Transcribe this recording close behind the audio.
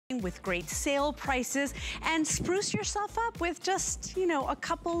with great sale prices, and spruce yourself up with just, you know, a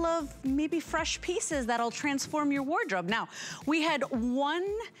couple of maybe fresh pieces that'll transform your wardrobe. Now, we had one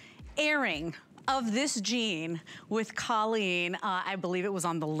airing of this jean with Colleen, I believe it was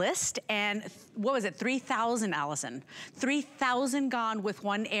on the list, and what was it, 3,000, Allison? 3,000 gone with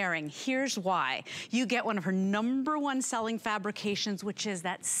one airing. Here's why. You get one of her #1 selling fabrications, which is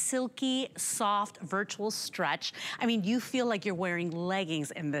that silky, soft, virtual stretch. I mean, you feel like you're wearing leggings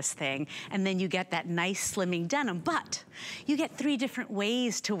in this thing, and then you get that nice slimming denim, but you get 3 different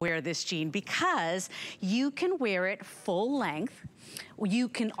ways to wear this jean because you can wear it full length. You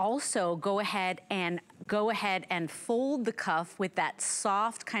can also go ahead and fold the cuff with that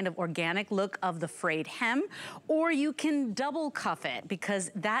soft kind of organic look of the frayed hem, or you can double cuff it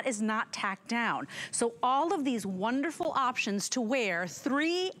because that is not tacked down. So all of these wonderful options to wear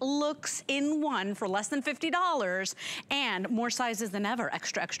 3 looks in one for less than $50 and more sizes than ever.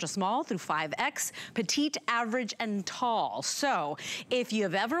 Extra, extra small through 5X, petite, average, and tall. So if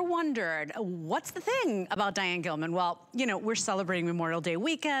you've ever wondered, what's the thing about Diane Gilman? Well, you know, we're celebrating Memorial Day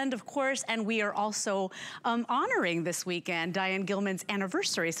weekend, of course, and we are also honoring this weekend Diane Gilman's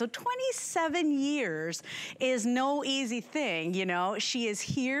anniversary. So 27 years is no easy thing, you know. She is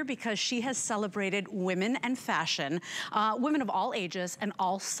here because she has celebrated women and fashion, women of all ages and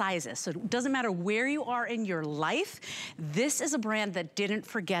all sizes. So it doesn't matter where you are in your life, this is a brand that didn't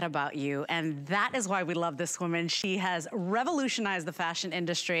forget about you, and that is why we love this woman. She has revolutionized the fashion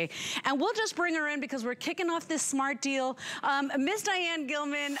industry, and we'll just bring her in because we're kicking off this smart deal. Miss Diane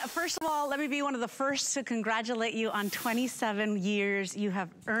Gilman, first of all, let me be one of the first to congratulate you on 27 years. You have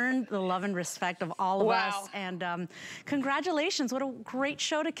earned the love and respect of all of us. And congratulations, what a great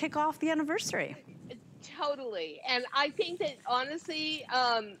show to kick off the anniversary. Totally. And I think that honestly,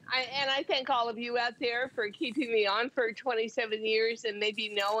 I thank all of you out there for keeping me on for 27 years and maybe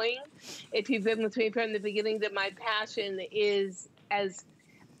knowing, if you've been with me from the beginning, that my passion is as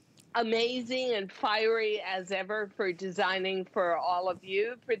amazing and fiery as ever for designing for all of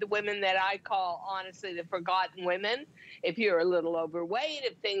you, for the women that I call, honestly, the forgotten women. If you're a little overweight,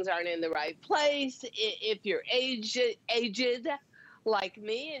 if things aren't in the right place, if you're aged like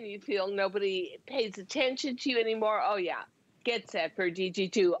me and you feel nobody pays attention to you anymore, oh yeah, get set for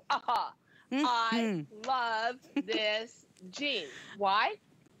DG2. I love this jean. Why?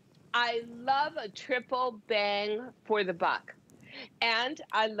 I love a triple bang for the buck. And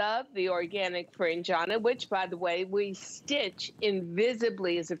I love the organic fringe on it, which, by the way, we stitch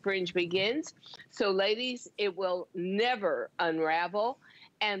invisibly as the fringe begins. So, ladies, it will never unravel.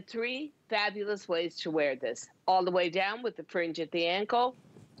 And 3 fabulous ways to wear this. All the way down with the fringe at the ankle,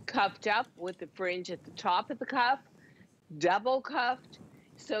 cuffed up with the fringe at the top of the cuff, double cuffed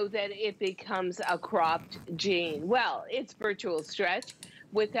so that it becomes a cropped jean. Well, it's virtual stretch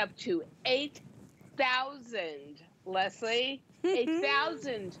with up to 8,000, Leslie,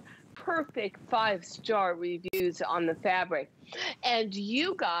 8,000 perfect 5-star reviews on the fabric. And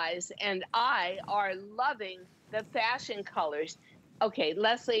you guys and I are loving the fashion colors. Okay,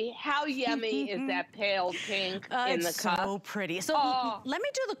 Leslie, how yummy is that pale pink in the cup? So pretty. So let me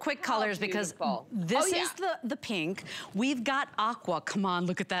do the quick colors because this is the pink. We've got aqua. Come on,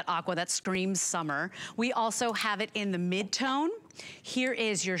 look at that aqua. That screams summer. We also have it in the mid-tone. Here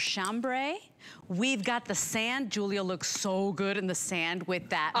is your chambray. We've got the sand. Julia looks so good in the sand with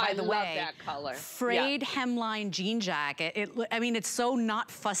that. By the way, I love that color. Frayed hemline jean jacket. I mean, it's so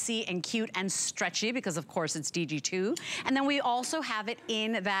not fussy and cute and stretchy because, of course, it's DG2. And then we also have it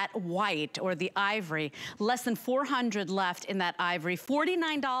in that white or the ivory. Less than 400 left in that ivory.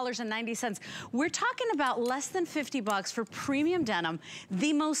 $49.90. We're talking about less than 50 bucks for premium denim.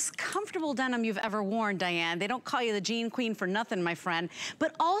 The most comfortable denim you've ever worn, Diane. They don't call you the jean queen for nothing, my friend.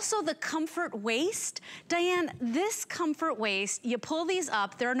 But also the comfort waist. Diane, this comfort waist, you pull these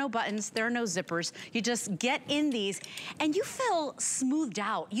up, there are no buttons, there are no zippers. You just get in these and you feel smoothed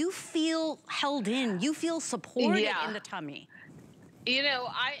out. You feel held in. You feel supported in the tummy. You know,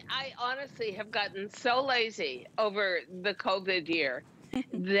 I honestly have gotten so lazy over the COVID year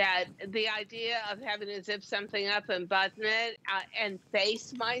that the idea of having to zip something up and button it and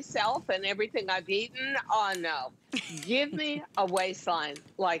face myself and everything I've eaten, oh no. Give me a waistline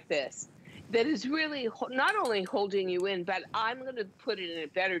like this that is really not only holding you in, but I'm going to put it in a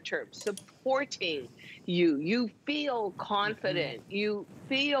better term, supporting you. You feel confident. You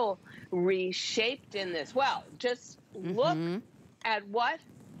feel reshaped in this. Well, just look at what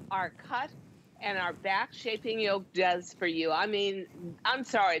our cut and our back shaping yoke does for you. I mean, I'm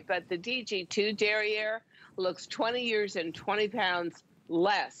sorry, but the DG2 derriere looks 20 years and 20 pounds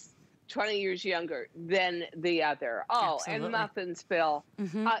less 20 years younger than the other. Oh, Absolutely. and muffin spill.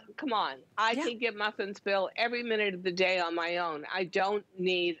 Come on. I can get muffin spill every minute of the day on my own. I don't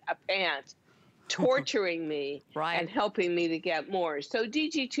need a pant torturing me and helping me to get more. So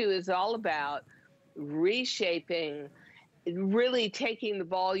DG2 is all about reshaping, really taking the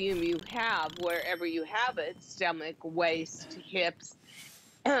volume you have wherever you have it, stomach, waist, hips,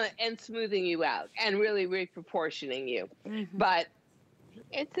 and smoothing you out and really reproportioning you. But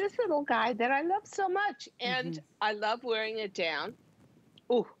it's this little guy that I love so much, and I love wearing it down.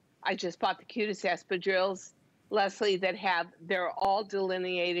 Ooh, I just bought the cutest espadrilles, Leslie, they're all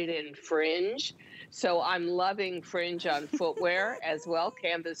delineated in fringe. So I'm loving fringe on footwear as well,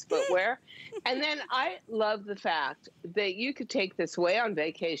 canvas footwear. And then I love the fact that you could take this away on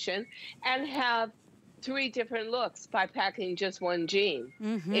vacation and have 3 different looks by packing just one jean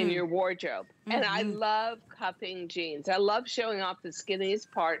in your wardrobe. And I love cuffing jeans. I love showing off the skinniest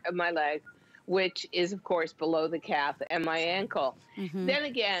part of my leg, which is, of course, below the calf and my ankle. Then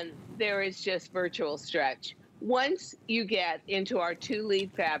again, there is just virtual stretch. Once you get into our 2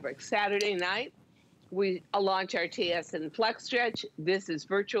 lead fabrics, Saturday night, we launch our TSN Flex Stretch. This is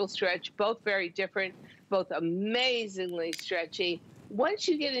virtual stretch, both very different, both amazingly stretchy. Once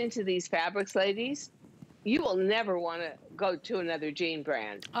you get into these fabrics, ladies, you will never want to go to another jean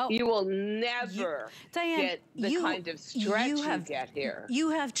brand. You will never get the kind of stretch you get here. You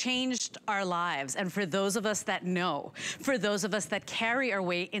have changed our lives. And for those of us that know, for those of us that carry our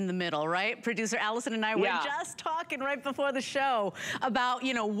weight in the middle, right? Producer Allison and I were just talking right before the show about,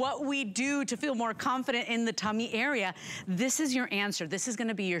 you know, what we do to feel more confident in the tummy area. This is your answer. This is going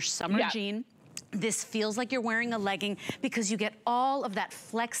to be your summer jean. This feels like you're wearing a legging because you get all of that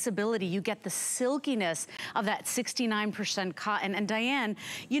flexibility. You get the silkiness of that 69% cotton. And Diane,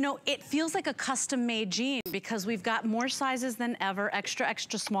 you know, it feels like a custom-made jean because we've got more sizes than ever, extra,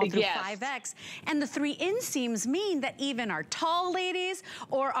 extra small through 5X. And the 3 inseams mean that even our tall ladies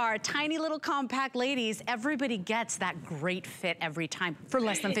or our tiny little compact ladies, everybody gets that great fit every time for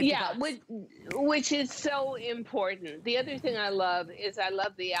less than 50 bucks. Which is so important. The other thing I love is I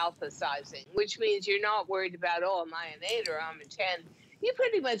love the alpha sizing, which means you're not worried about, oh, am I an 8 or I'm a 10? You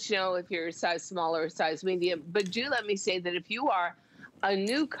pretty much know if you're a size small or a size medium. But do let me say that if you are a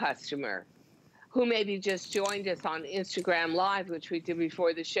new customer who maybe just joined us on Instagram Live, which we did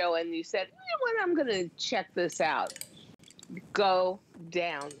before the show, and you said, you know what, I'm going to check this out. Go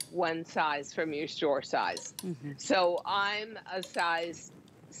down 1 size from your store size. So I'm a size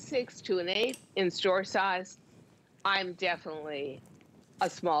 6 to an 8 in store size. I'm definitely a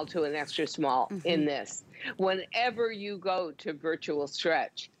small to an extra small in this. Whenever you go to virtual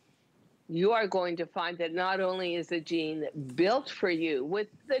stretch, you are going to find that not only is the jean built for you with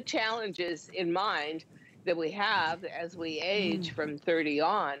the challenges in mind that we have as we age from 30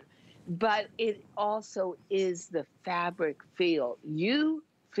 on, but it also is the fabric feel. You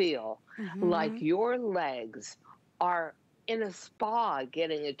feel like your legs are in a spa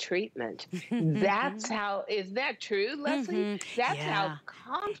getting a treatment. That's how, is that true, Leslie? That's how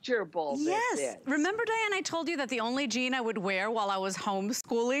comfortable this is. Remember, Diane, I told you that the only jean I would wear while I was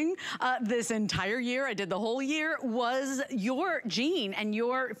homeschooling this entire year, I did the whole year, was your jean and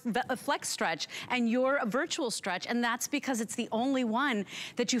your flex stretch and your virtual stretch. And that's because it's the only one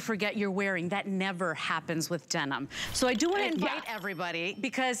that you forget you're wearing. That never happens with denim. So I do want to invite everybody,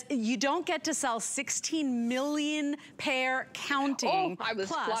 because you don't get to sell 16 million pair counting. Oh, I was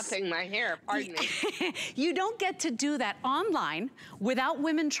fluffing my hair, pardon me. You don't get to do that online without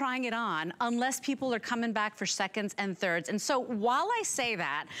women trying it on unless people are coming back for seconds and thirds. And so while I say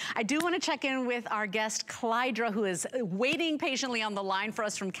that, I do want to check in with our guest, Clydra, who is waiting patiently on the line for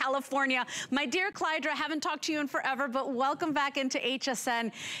us from California. My dear Clydra, haven't talked to you in forever, but welcome back into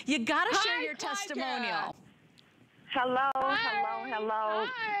HSN. You gotta share your testimonial. Hello, hello.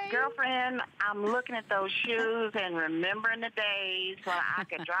 Hi. Girlfriend, I'm looking at those shoes and remembering the days when I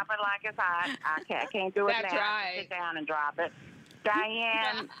could drop it like it's hot. I can't do it now. That's right. Sit down and drop it.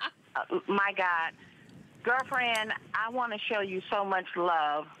 Diane, my God. Girlfriend, I want to show you so much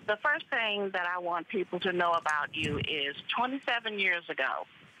love. The first thing that I want people to know about you is 27 years ago,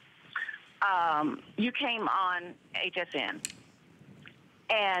 you came on HSN.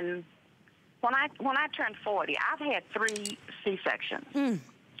 And when I turned 40, I've had 3 C-sections, and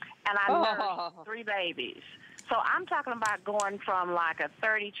I nursed 3 babies. So I'm talking about going from like a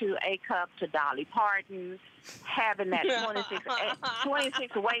 32 A-cup to Dolly Parton, having that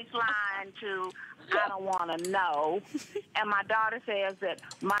 26 waistline to I don't want to know. And my daughter says that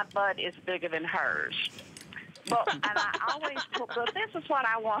my butt is bigger than hers. But and I always, but this is what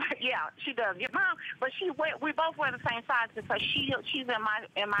I want. Yeah, she does. Your mom, but we both wear the same size because she's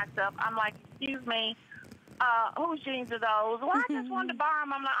in myself. I'm like, excuse me, whose jeans are those? Well, I just wanted to borrow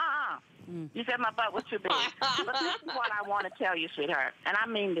them. I'm like, You said my butt was too big. But this is what I want to tell you, sweetheart, and I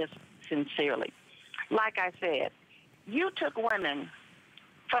mean this sincerely. Like I said, you took women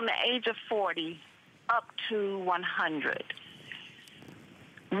from the age of 40 up to 100.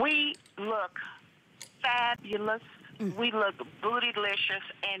 We look fabulous. We look bootylicious,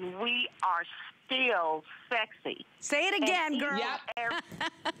 and we are still sexy. Say it again, girl.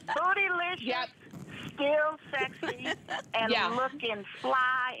 Bootylicious, still sexy, and looking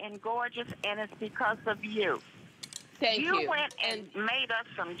fly and gorgeous, and it's because of you. Thank you. You went and made us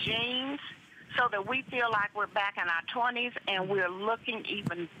some jeans so that we feel like we're back in our 20s, and we're looking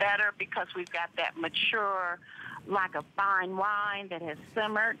even better because we've got that mature, like a fine wine that has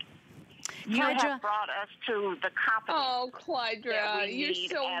simmered. You have brought us to the confidence. Oh, Clydra, you're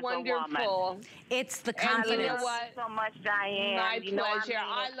so wonderful. It's the confidence. And you know what? So much, Diane. My pleasure.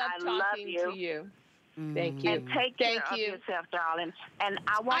 I love talking to you. Thank you. And take care of yourself, darling. And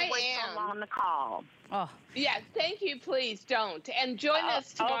I won't wait so long to call. Oh. Yes, thank you. Please don't. And join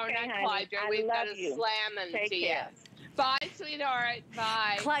us tomorrow night, Clydra. We've got a slam to you. Bye, sweetheart.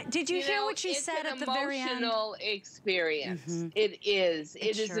 Bye. Did you hear what she said at the very end? It's an emotional experience. It is.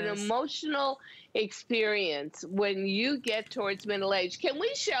 It is an emotional experience when you get towards middle age. Can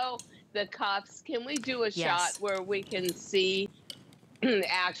we show the cuffs? Can we do a shot where we can see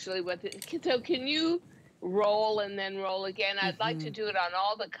actually what so can you roll and then roll again? I'd like to do it on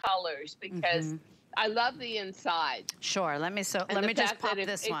all the colors because I love the inside. Sure. Let me just pop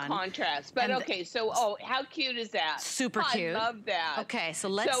this one. It contrasts. But okay, so how cute is that? Super cute. I love that. Okay, so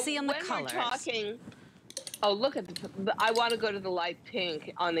let's see on the colors. We're talking, look at I want to go to the light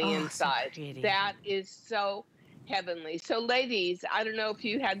pink on the inside. So pretty. That is so heavenly. So ladies, I don't know if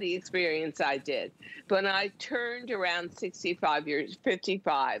you had the experience I did, but when I turned around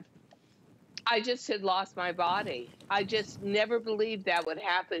 55, I just had lost my body. I just never believed that would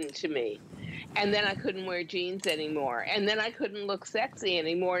happen to me. And then I couldn't wear jeans anymore. And then I couldn't look sexy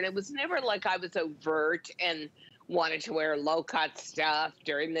anymore. And it was never like I was overt and wanted to wear low-cut stuff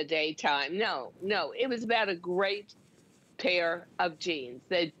during the daytime. No. It was about a great pair of jeans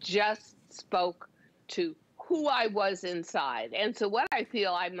that just spoke to who I was inside. And so what I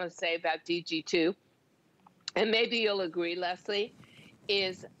feel I must say about DG2, and maybe you'll agree, Leslie,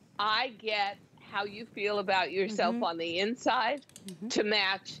 is I get how you feel about yourself on the inside to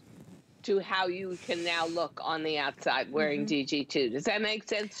match to how you can now look on the outside wearing DG2. Does that make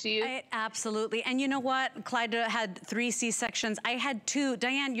sense to you? Absolutely. And you know what? Clydra had 3 C-sections. I had 2.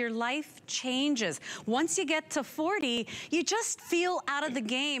 Diane, your life changes. Once you get to 40, you just feel out of the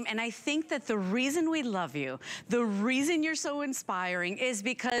game. And I think that the reason we love you, the reason you're so inspiring is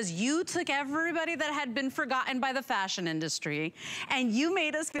because you took everybody that had been forgotten by the fashion industry and you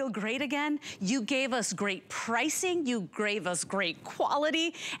made us feel great again. You gave us great pricing. You gave us great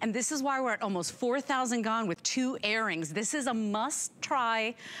quality. And this is why we're at almost 4,000 gone with 2 airings. This is a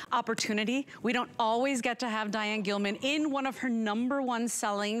must-try opportunity. We don't always get to have Diane Gilman in one of her #1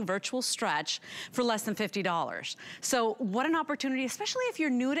 selling virtual stretch for less than $50. So what an opportunity, especially if you're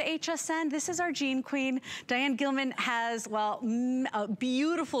new to HSN. This is our Jean Queen. Diane Gilman has, well, a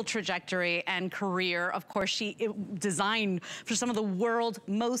beautiful trajectory and career. Of course, she designed for some of the world's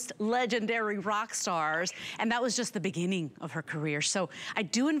most legendary rock stars, and that was just the beginning of her career. So I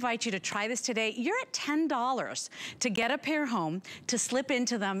do invite you to try this today. You're at $10 to get a pair home, to slip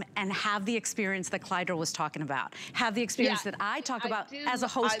into them and have the experience that Clydra was talking about. Have the experience that I talk about as a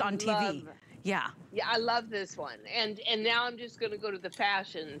host on TV. Yeah, I love this one. And now I'm just going to go to the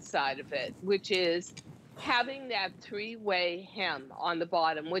fashion side of it, which is having that 3-way hem on the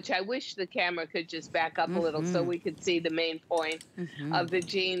bottom, which I wish the camera could just back up a little so we could see the main point of the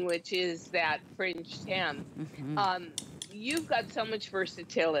jean, which is that fringed hem. You've got so much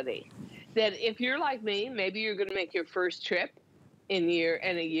versatility that if you're like me, maybe you're going to make your first trip in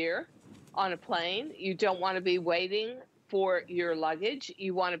a year on a plane. You don't want to be waiting for your luggage.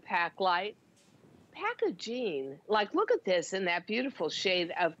 You want to pack light. Pack a jean. Like, look at this in that beautiful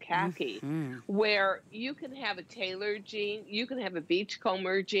shade of khaki, where you can have a tailored jean. You can have a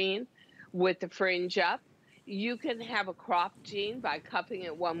beachcomber jean with the fringe up. You can have a cropped jean by cupping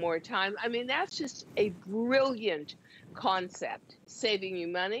it one more time. I mean, that's just a brilliant concept. Saving you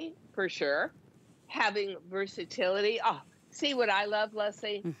money, for sure. Having versatility. Oh, see what I love,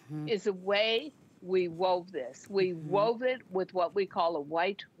 Leslie, is the way we wove this. We wove it with what we call a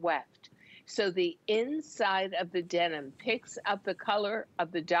white weft. So the inside of the denim picks up the color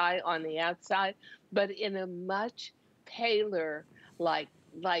of the dye on the outside, but in a much paler, like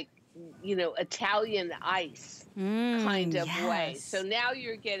you know, Italian ice kind of way. So now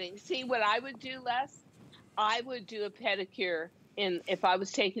you're getting, see what I would do, Les? I would do a pedicure if I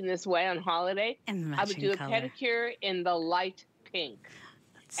was taking this away on holiday, I would do a pedicure in the light pink.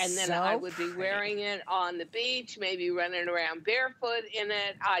 And then I would be wearing it on the beach, maybe running around barefoot in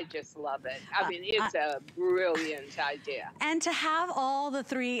it. I just love it. I mean, it's a brilliant idea. And to have all the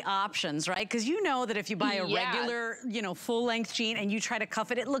 3 options, right? Because you know that if you buy a regular, you know, full-length jean and you try to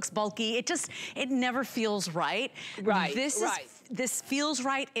cuff it, it looks bulky. It never feels right. Right, This feels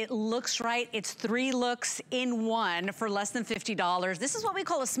right, it looks right. It's 3 looks in one for less than $50. This is what we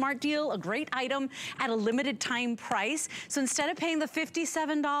call a smart deal, a great item at a limited time price. So instead of paying the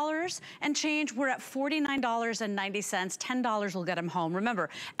 $57 and change, we're at $49.90. $10 will get them home. Remember,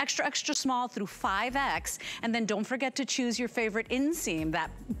 extra, extra small through 5X. And then don't forget to choose your favorite inseam,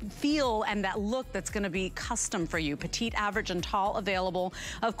 that feel and that look that's gonna be custom for you. Petite, average, and tall available.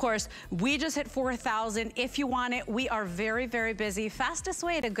 Of course, we just hit 4,000. If you want it, we are very, very busy. Fastest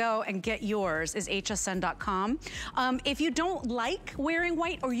way to go and get yours is hsn.com. If you don't like wearing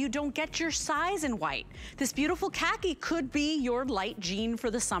white or you don't get your size in white, this beautiful khaki could be your light jean for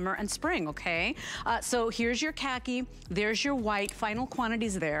the summer and spring, okay? So here's your khaki, there's your white, final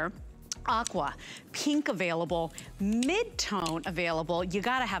quantities there. Aqua, pink available, mid-tone available. You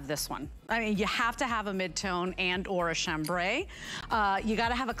gotta have this one. I mean, you have to have a mid-tone and or a chambray. You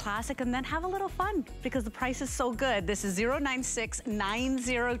gotta have a classic and then have a little fun because the price is so good. This is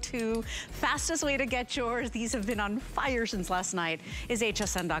 096902. Fastest way to get yours. These have been on fire since last night is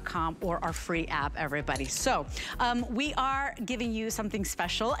hsn.com or our free app, everybody. So we are giving you something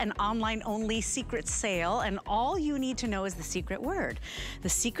special, an online only secret sale, and all you need to know is the secret word. The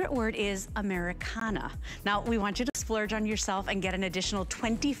secret word is Americana. Now, we want you to splurge on yourself and get an additional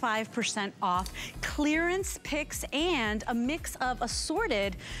 25% off clearance picks and a mix of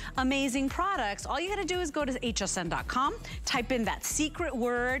assorted amazing products. All you gotta do is go to hsn.com, type in that secret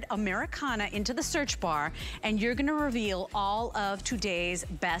word Americana into the search bar, and you're gonna reveal all of today's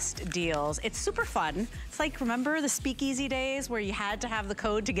best deals. It's super fun. It's like, remember the speakeasy days where you had to have the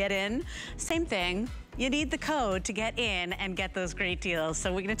code to get in? Same thing. You need the code to get in and get those great deals.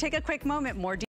 So we're gonna take a quick moment. More